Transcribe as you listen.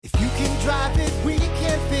drive it, we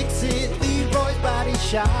can fix it. Leroy's Body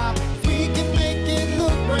Shop. We can make it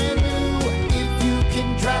look brand new. If you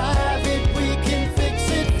can drive it, we can fix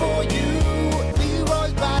it for you.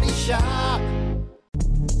 Leroy's Body Shop.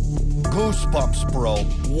 Goosebumps, bro.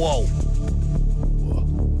 Whoa.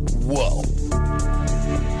 Whoa.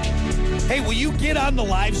 Hey, will you get on the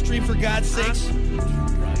live stream for God's sakes?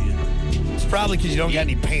 It's probably because you don't got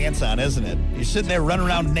any pants on, isn't it? You're sitting there running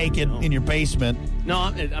around naked in your basement. No,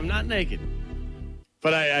 I'm not naked.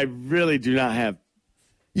 But I really do not have.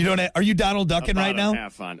 You don't. Are you Donald Ducking right now?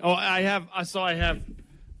 Half on. Oh, I have. I have.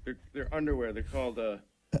 They're underwear. They're called.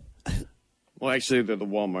 Well, actually, they're the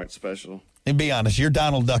Walmart special. And be honest, you're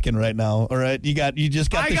Donald Ducking right now. All right, you just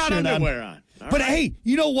got the shirt on. I got underwear on. But hey,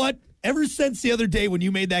 you know what? Ever since the other day when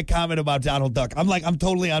you made that comment about Donald Duck, I'm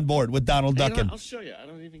totally on board with Donald Ducking. I'll show you. I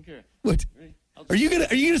don't even care. What? Are you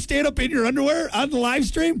gonna stand up in your underwear on the live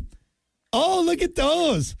stream? Oh, look at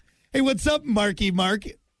those. Hey, what's up, Marky Mark?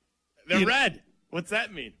 They're red. What's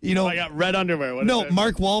that mean? You know, I got red underwear. No,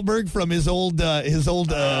 Mark Wahlberg from his old what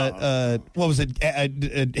was it?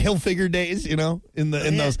 Hilfiger days, you know, in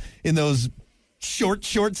those short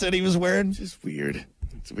shorts that he was wearing. It's just weird.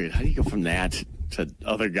 It's weird. How do you go from that to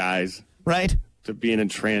other guys? Right? To being in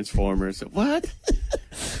Transformers. What?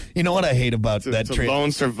 You know what I hate about that? To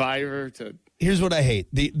Lone Survivor. To here's what I hate.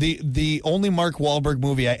 The only Mark Wahlberg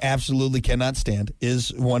movie I absolutely cannot stand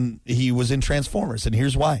is when he was in Transformers, and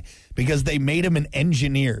here's why. Because they made him an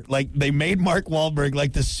engineer. Like, they made Mark Wahlberg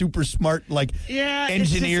like this super smart,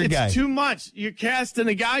 engineer guy. It's too much. You're casting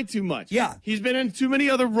a guy too much. Yeah. He's been in too many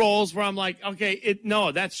other roles where I'm like, okay,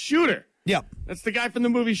 that's Shooter. Yeah. That's the guy from the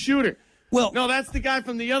movie Shooter. Well, no, that's the guy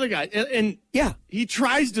from the other guy. And yeah, he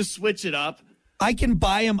tries to switch it up. I can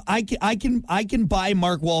buy him. I can buy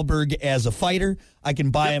Mark Wahlberg as a fighter. I can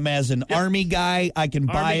buy him as an army guy. I can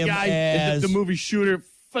buy him as the movie Shooter.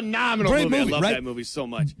 Phenomenal movie. I love right? that movie so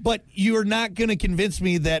much. But you're not going to convince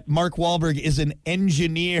me that Mark Wahlberg is an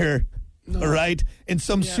engineer, all right? And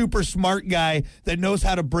some super smart guy that knows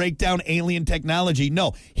how to break down alien technology.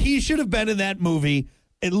 No, he should have been in that movie,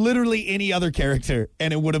 and literally any other character,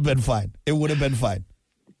 and it would have been fine. It would have been fine.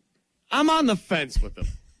 I'm on the fence with him.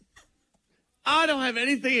 I don't have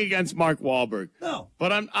anything against Mark Wahlberg. No.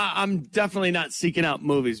 But I'm definitely not seeking out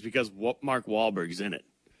movies because Mark Wahlberg's in it.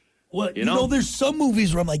 Well, you know, there's some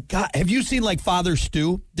movies where I'm like, God, have you seen Father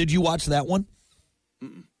Stew? Did you watch that one?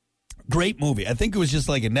 Mm-mm. Great movie. I think it was just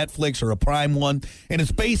like a Netflix or a Prime one, and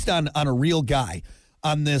it's based on a real guy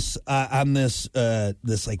on this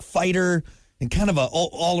fighter and kind of a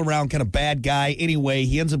all around kind of bad guy. Anyway,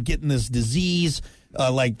 he ends up getting this disease,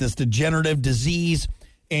 this degenerative disease.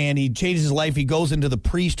 And he changes his life. He goes into the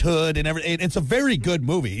priesthood and everything. It's a very good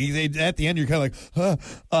movie. At the end, you're kind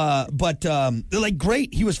of like,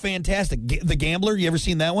 great. He was fantastic. The Gambler. You ever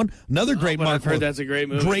seen that one? Another great Mark. I've heard that's a great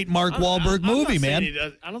movie. Great Mark Wahlberg movie, man.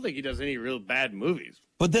 I don't think he does any real bad movies.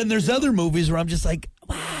 But then there's other movies where I'm just like,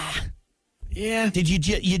 yeah. Did you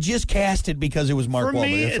just cast it because it was Mark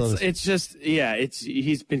Wahlberg? For me, it's just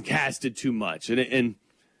he's been casted too much, and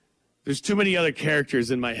there's too many other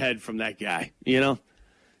characters in my head from that guy. You know.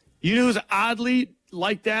 You know who's oddly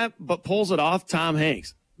like that but pulls it off? Tom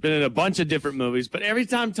Hanks. Been in a bunch of different movies, but every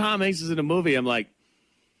time Tom Hanks is in a movie, I'm like,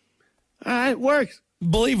 all right, it works.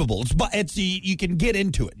 Believable. It's you can get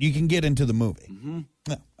into it. You can get into the movie. Mm-hmm.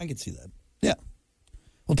 Yeah, I can see that. Yeah.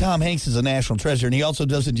 Well, Tom Hanks is a national treasure, and he also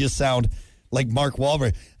doesn't just sound like Mark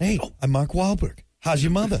Wahlberg. Hey, I'm Mark Wahlberg. How's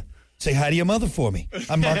your mother? Say hi to your mother for me.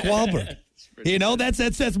 I'm Mark Wahlberg. You know, that's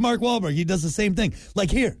Mark Wahlberg. He does the same thing.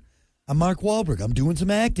 Like here. I'm Mark Wahlberg. I'm doing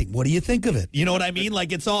some acting. What do you think of it? You know what I mean?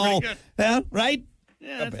 Like it's all, right?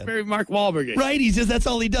 Yeah, that's very Mark Wahlberg. Right? That's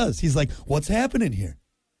all he does. He's like, what's happening here?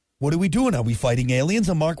 What are we doing? Are we fighting aliens?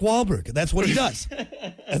 I'm Mark Wahlberg. That's what he does.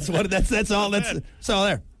 That's all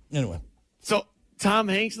there. Anyway. So Tom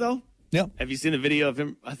Hanks, though? Yeah. Have you seen the video of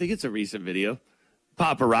him? I think it's a recent video.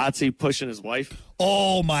 Paparazzi pushing his wife.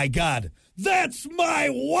 Oh, my God. That's my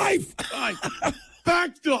wife.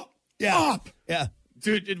 Backed up. Yeah. Up. Yeah.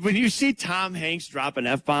 Dude, when you see Tom Hanks drop an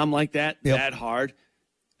F-bomb like that, that hard,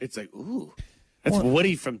 it's like, ooh. That's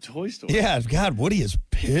Woody from Toy Story. Yeah, God, Woody is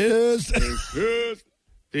pissed. Dude,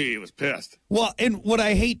 he was pissed. Well, and what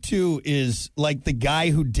I hate, too, is, the guy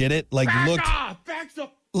who did it, backs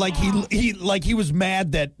up. He was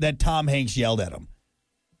mad that Tom Hanks yelled at him.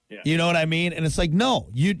 Yeah. You know what I mean? And it's like, no,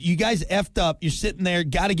 you guys effed up. You're sitting there,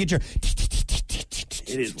 got to get your...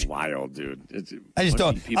 It is wild, dude. I just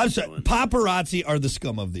don't. I'm sorry. Paparazzi are the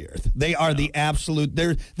scum of the earth. They are the absolute.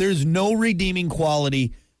 There's no redeeming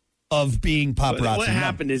quality of being paparazzi. What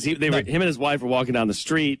happened is him and his wife were walking down the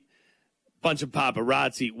street. bunch of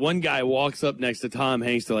paparazzi. One guy walks up next to Tom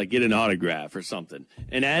Hanks to like get an autograph or something.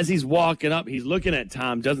 And as he's walking up, he's looking at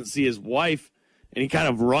Tom, doesn't see his wife, and he kind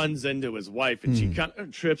of runs into his wife, and she kind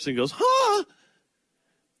of trips and goes, huh?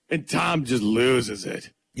 And Tom just loses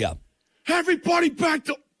it. Yeah. Everybody back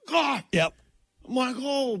to God. Yep. I'm like,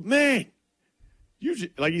 oh, man.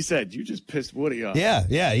 Like you said, you just pissed Woody off.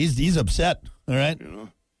 Yeah, he's upset. All right. You know?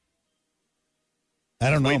 I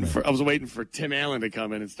don't know, man. I was waiting for Tim Allen to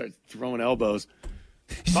come in and start throwing elbows.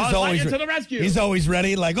 He's just always to the rescue. He's always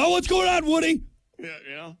ready, like, oh, what's going on, Woody? Yeah,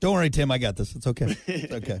 you know? Don't worry, Tim, I got this. It's okay.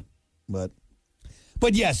 It's okay.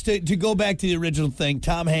 But yes, to go back to the original thing,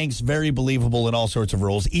 Tom Hanks, very believable in all sorts of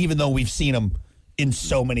roles, even though we've seen him in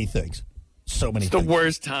so many things. So many things. The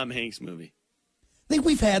worst Tom Hanks movie. I think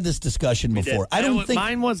we've had this discussion before. I don't think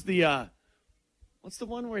mine was the what's the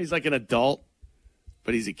one where he's like an adult,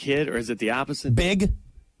 but he's a kid, or is it the opposite? Big.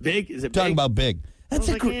 Big? Is it Talking Big? about Big.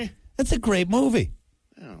 That's a great movie.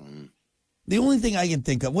 I don't know. The only thing I can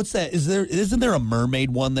think of, what's that? Isn't there a mermaid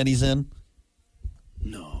one that he's in?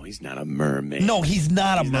 No, he's not a mermaid. No, he's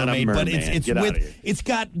not a mermaid, but Get out of here. it's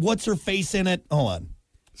got what's her face in it. Hold on.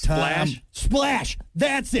 Splash? Splash.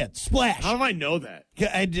 That's it. Splash. How do I know that?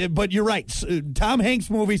 But you're right. Tom Hanks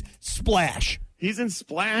movies, Splash. He's in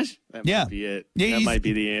Splash? That Yeah. might be it. Yeah, that might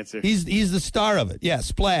be the answer. He's the star of it. Yeah,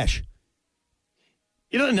 Splash.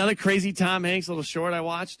 You know another crazy Tom Hanks little short I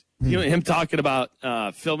watched? You know him talking about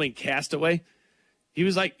filming Castaway? He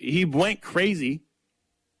was like, he went crazy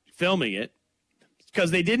filming it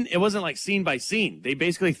because it wasn't like scene by scene. They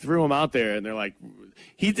basically threw him out there and they're like,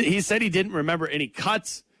 he said he didn't remember any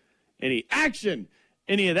cuts, any action,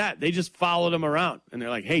 any of that. They just followed him around and they're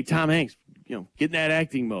like, hey, Tom Hanks, get in that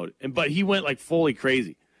acting mode. But he went like fully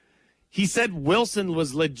crazy. He said Wilson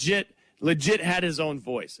was legit had his own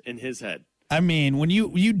voice in his head. I mean, when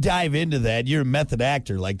you dive into that, you're a method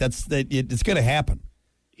actor. Like it's going to happen.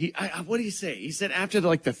 What did he say? He said after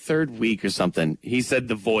the third week or something, he said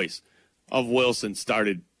the voice of Wilson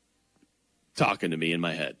started talking to me in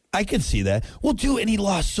my head. I could see that. Well, dude, and he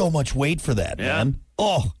lost so much weight for that, man.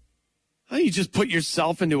 Oh. How you just put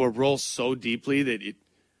yourself into a role so deeply that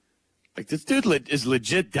this dude is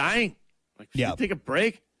legit dying. Like, should we take a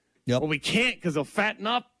break? Yep. Well, we can't because he'll fatten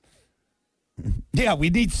up. Yeah, we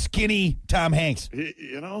need skinny Tom Hanks.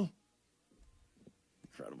 Incredible.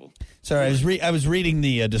 Sorry, I was reading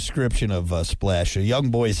the description of Splash. A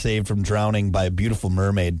young boy saved from drowning by a beautiful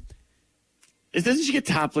mermaid. Doesn't she get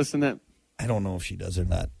topless in that? I don't know if she does or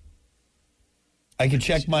not. I can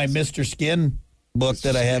check my Mr. Skin book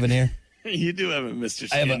that I have in here. You do have a Mr.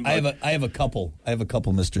 Skin book. I have a couple. I have a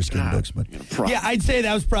couple Mr. Skin books, but yeah, I'd say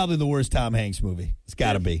that was probably the worst Tom Hanks movie. It's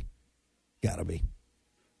got to be. Got to be.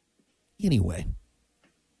 Anyway.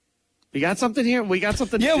 We got something here? We got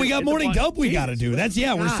something. Yeah, we got morning dump we got to do. We're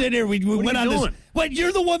sitting here. We went on this. What,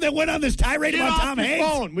 you're the one that went on this tirade about Tom Hanks?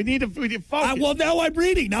 Phone. We need to focus. Well, now I'm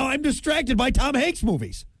reading. Now I'm distracted by Tom Hanks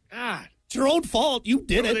movies. God. It's your own fault. You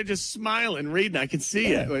did it. They're just smiling, reading. I can see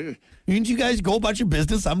it. Didn't you guys go about your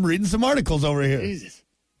business? I'm reading some articles over here. Jesus.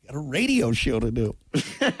 Got a radio show to do.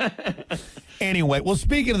 Anyway, well,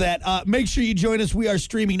 speaking of that, make sure you join us. We are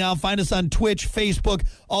streaming now. Find us on Twitch, Facebook,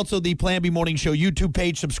 also the Plan B Morning Show YouTube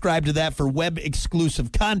page. Subscribe to that for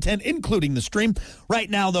web-exclusive content, including the stream.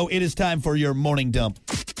 Right now, though, it is time for your Morning Dump.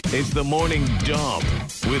 It's the Morning Dump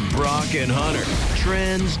with Brock and Hunter.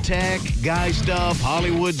 Trends, tech, guy stuff,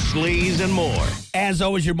 Hollywood sleaze, and more. As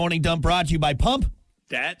always, your Morning Dump brought to you by Pump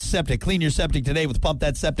That Septic. Clean your septic today with Pump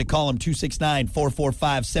That Septic. Call them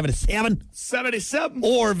 269-445-77. 77.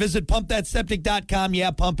 Or visit pumpthatseptic.com.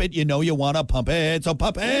 Yeah, pump it. You know you want to pump it. So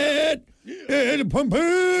pump it. Yeah. Pump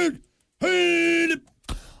it.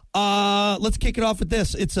 Let's kick it off with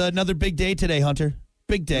this. It's another big day today, Hunter.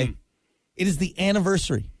 Big day. It is the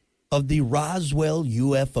anniversary of the Roswell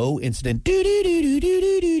UFO incident. The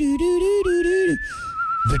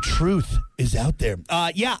truth is out there.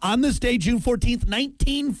 On this day, June 14th,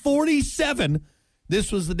 1947,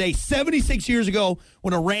 this was the day 76 years ago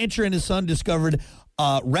when a rancher and his son discovered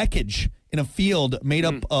wreckage in a field made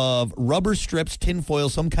up of rubber strips, tinfoil,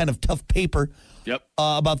 some kind of tough paper. Yep.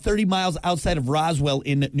 About 30 miles outside of Roswell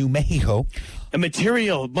in New Mexico. A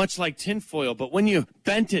material much like tinfoil, but when you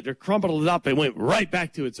bent it or crumpled it up, it went right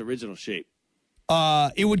back to its original shape.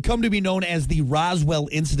 It would come to be known as the Roswell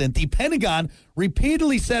incident. The Pentagon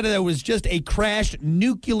repeatedly said that it was just a crashed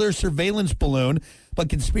nuclear surveillance balloon, but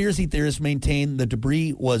conspiracy theorists maintain the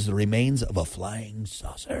debris was the remains of a flying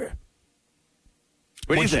saucer.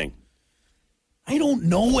 What do you think? I don't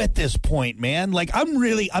know at this point, man. Like,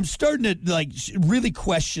 I'm starting to really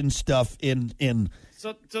question stuff in.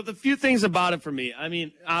 So the few things about it for me, I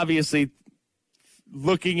mean, obviously,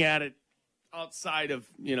 looking at it outside of,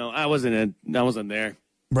 I wasn't there.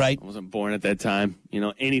 Right. I wasn't born at that time.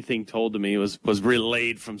 Anything told to me was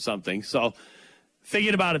relayed from something. So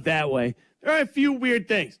thinking about it that way, there are a few weird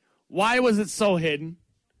things. Why was it so hidden?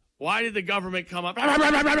 Why did the government come up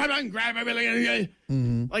and grab everything?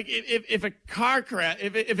 Mm-hmm. Like if a car crash,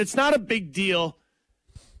 if it's not a big deal,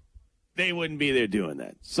 they wouldn't be there doing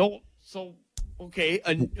that. So okay,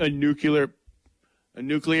 a nuclear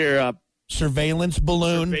surveillance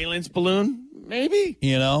balloon, maybe.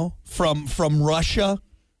 From Russia.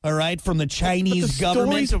 All right, from the Chinese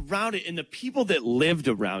government. Stories around it and the people that lived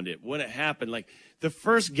around it when it happened, like the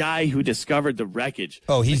first guy who discovered the wreckage.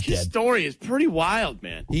 Oh, he's his dead. Story is pretty wild,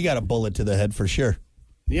 man. He got a bullet to the head for sure.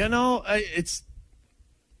 I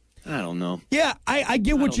don't know. Yeah, I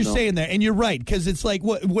get what you're saying there, and you're right, because it's like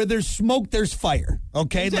where there's smoke, there's fire.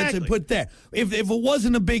 Okay, exactly. Let's put there. If it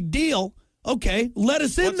wasn't a big deal, okay, let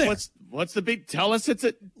us in there. What's the big? Tell us it's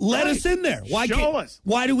a. Let us in there. Show us.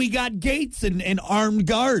 Why do we got gates and armed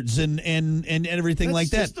guards and everything like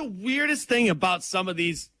that? That's the weirdest thing about some of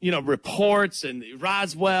these, reports and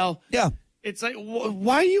Roswell. Yeah. It's like,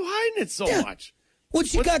 why are you hiding it so much?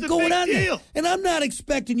 What's got going on there? And I'm not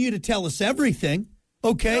expecting you to tell us everything,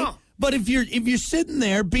 okay? No. But if you're sitting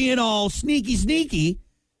there being all sneaky,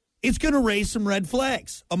 it's going to raise some red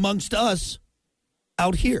flags amongst us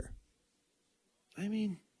out here. I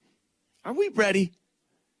mean, are we ready?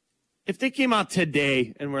 If they came out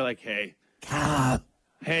today and we're like, hey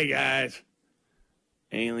guys,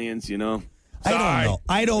 aliens, sorry,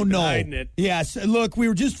 I don't know. Hiding it. Yes, look, we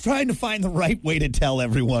were just trying to find the right way to tell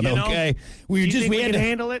everyone, okay? We can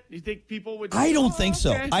handle it? You think people would I don't think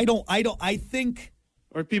so. Okay. I think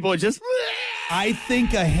or people would just I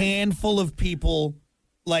think a handful of people,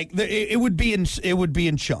 like it would be in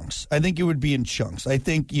chunks. I think it would be in chunks. I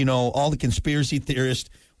think all the conspiracy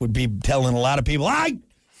theorists would be telling a lot of people, I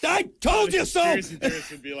told you so. Conspiracy theorists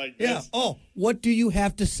would be like this. Yeah. Oh, what do you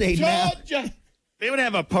have to say now? They would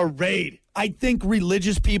have a parade. I think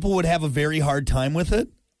religious people would have a very hard time with it.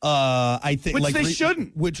 I think, which they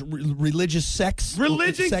shouldn't. Which religious sects?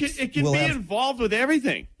 Religion sects it can be involved with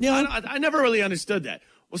everything. Yeah, I never really understood that.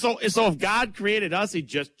 So if God created us, He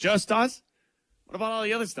just us. What about all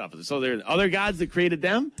the other stuff? So there are other gods that created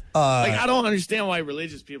them? I don't understand why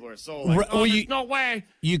religious people are so like, there's no way.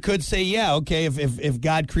 You could say, yeah, okay, if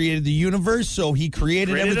God created the universe, so He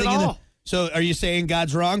created everything. It all. So are you saying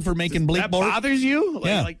God's wrong for making bleep that borp? Bothers you?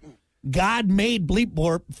 Yeah. God made bleep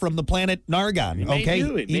borp from the planet Nargon, He made okay?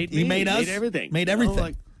 You. He made us. Made everything. Made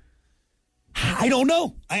everything. I don't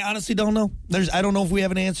know. I honestly don't know. I don't know if we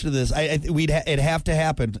have an answer to this. It'd have to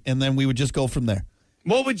happen, and then we would just go from there.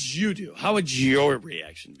 What would you do? How would your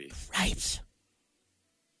reaction be? Right.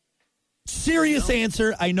 Serious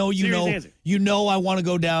answer. I know you serious know. Answer. You know I want to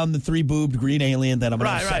go down the three-boobed green alien that I'm going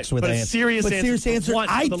to have sex with. But serious answer.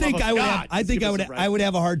 I think I would have. I would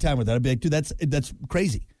have a hard time with that. I'd be like, dude, that's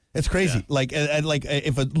crazy. That's crazy. Yeah. Like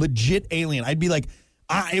if a legit alien, I'd be like,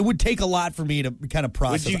 it would take a lot for me to kind of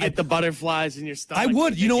process. Would you get the butterflies in your stomach? I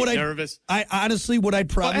would. You know what? Nervous. I honestly, what I'd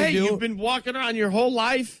probably do. You've been walking around your whole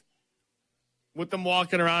life with them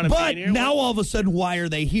walking around. But now all of a sudden, why are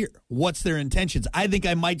they here? What's their intentions? I think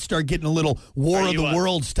I might start getting a little War of the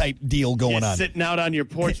Worlds type deal going on. Sitting out on your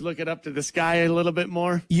porch, looking up to the sky a little bit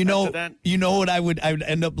more. You know what I would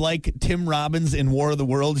end up like Tim Robbins in War of the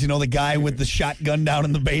Worlds. The guy with the shotgun down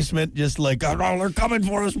in the basement, just like, oh, they're coming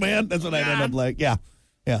for us, man. That's what I'd end up like. Yeah.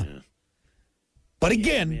 But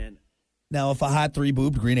again, now if a hot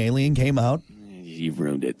three-boobed green alien came out. You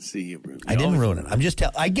ruined it. See, you ruined it. I didn't ruin it. I'm just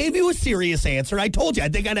I gave you a serious answer. I told you. I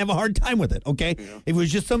think I'd have a hard time with it, okay? Yeah. If it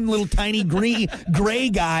was just some little tiny gray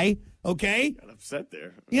guy, okay? Got upset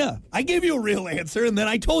there. Yeah. I gave you a real answer, and then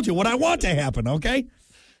I told you what I want to happen, okay?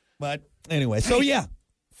 But anyway, so yeah.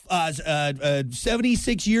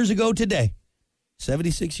 76 years ago today.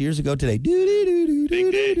 76 years ago today.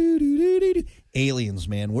 Aliens,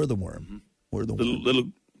 man. We're the worm. Mm-hmm. We're the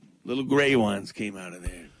worm. Little gray ones came out of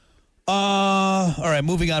there. All right,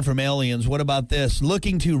 moving on from aliens. What about this?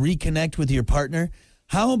 Looking to reconnect with your partner?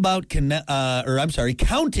 How about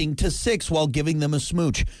counting to 6 while giving them a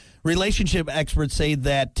smooch? Relationship experts say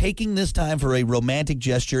that taking this time for a romantic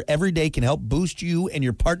gesture every day can help boost you and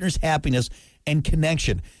your partner's happiness and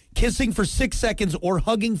connection. Kissing for 6 seconds or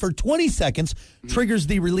hugging for 20 seconds triggers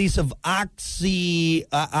the release of oxytocin,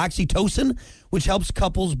 which helps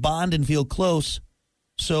couples bond and feel close.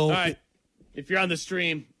 So, all right. If you're on the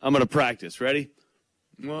stream, I'm going to practice. Ready?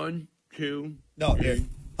 1, 2. No, 3,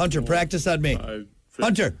 Hunter, 4, practice on me. 5, 6.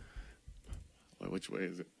 Hunter. Wait, which way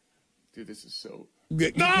is it? Dude, this is so.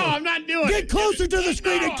 I'm not doing it. Get closer to the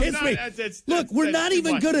screen and kiss me. Look, we're not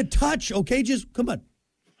even going to touch, okay? Just come on.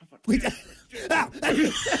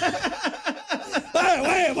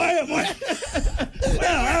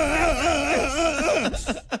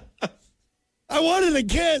 I wanted a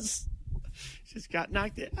kiss. Just got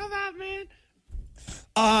knocked out. How about, man?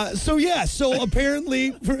 So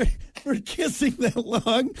apparently for kissing that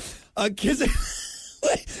long, kissing.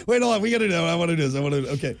 wait, hold on. We got to know. I want to do this.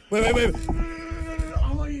 Okay. Wait.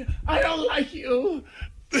 I don't like you.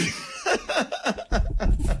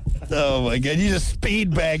 Oh my God! You just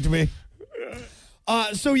speed bagged me.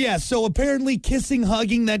 So apparently kissing,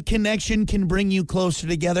 hugging, that connection can bring you closer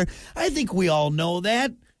together. I think we all know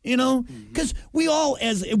that, because we all,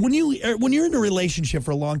 when you're in a relationship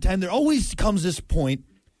for a long time, there always comes this point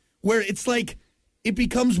where it's like it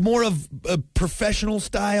becomes more of a professional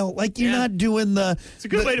style. Like you're not doing it's a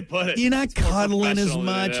good way to put it. You're not It's more cuddling as professional than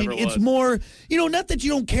much. it ever It's was. more, not that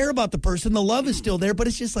you don't care about the person. The love is still there, but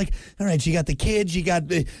it's just like, all right, you got the kids, you got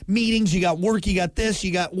the meetings, you got work, you got this,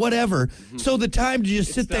 you got whatever. So the time to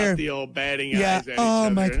just sit Not there. the old batting Yeah. eyes at each Oh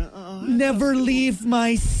other. my! Never leave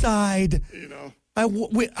my side. I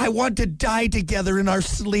want to die together in our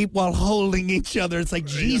sleep while holding each other. It's like,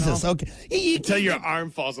 Jesus, okay. Until your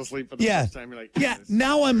arm falls asleep for the first time. You're like, yeah. "This."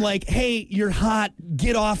 Now I'm like, hey, you're hot.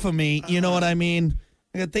 Get off of me. You know what I mean?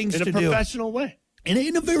 I got things In to a do. professional way. And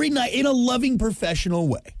in a very nice, in a loving, professional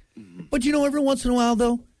way. But every once in a while,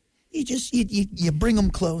 though, you bring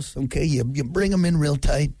them close, okay? You bring them in real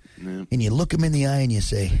tight, and you look them in the eye and you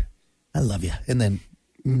say, I love you. And then,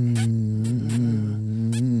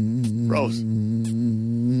 Gross.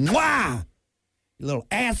 Mwah! You little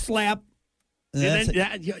ass slap. And that's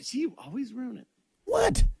it. See, you always ruin it.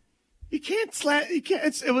 What? You can't slap. You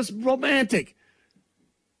can't. It was romantic.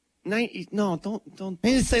 No, don't. I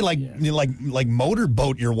need to say like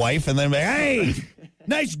motorboat your wife, and then hey,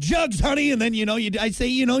 nice jugs, honey, and then I say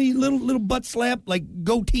you little butt slap, like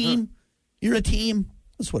go team. You're a team.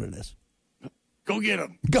 That's what it is. Go get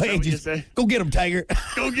him. Go Is that ahead, what you just say? go get him, Tiger.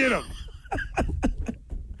 Go get him.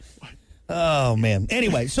 Oh man.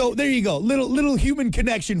 Anyway, so there you go. Little human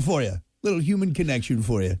connection for you. Little human connection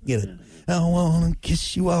for you. Get it? I wanna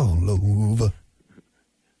kiss you all over.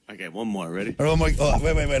 Okay, one more. Ready? Or one more. Oh,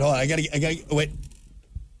 wait. Hold on. I gotta wait.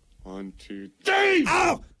 1, 2, 3.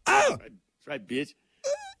 Ow! Ow! That's right, bitch.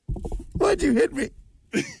 Why'd you hit me?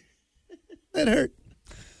 That hurt.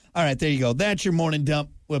 All right, there you go. That's your morning dump.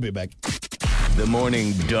 We'll be back. The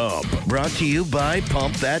Morning Dump, brought to you by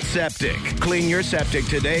Pump That Septic. Clean your septic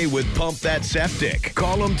today with Pump That Septic.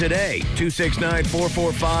 Call them today,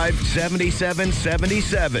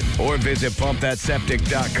 269-445-7777, or visit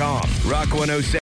pumpthatseptic.com. Rock 106.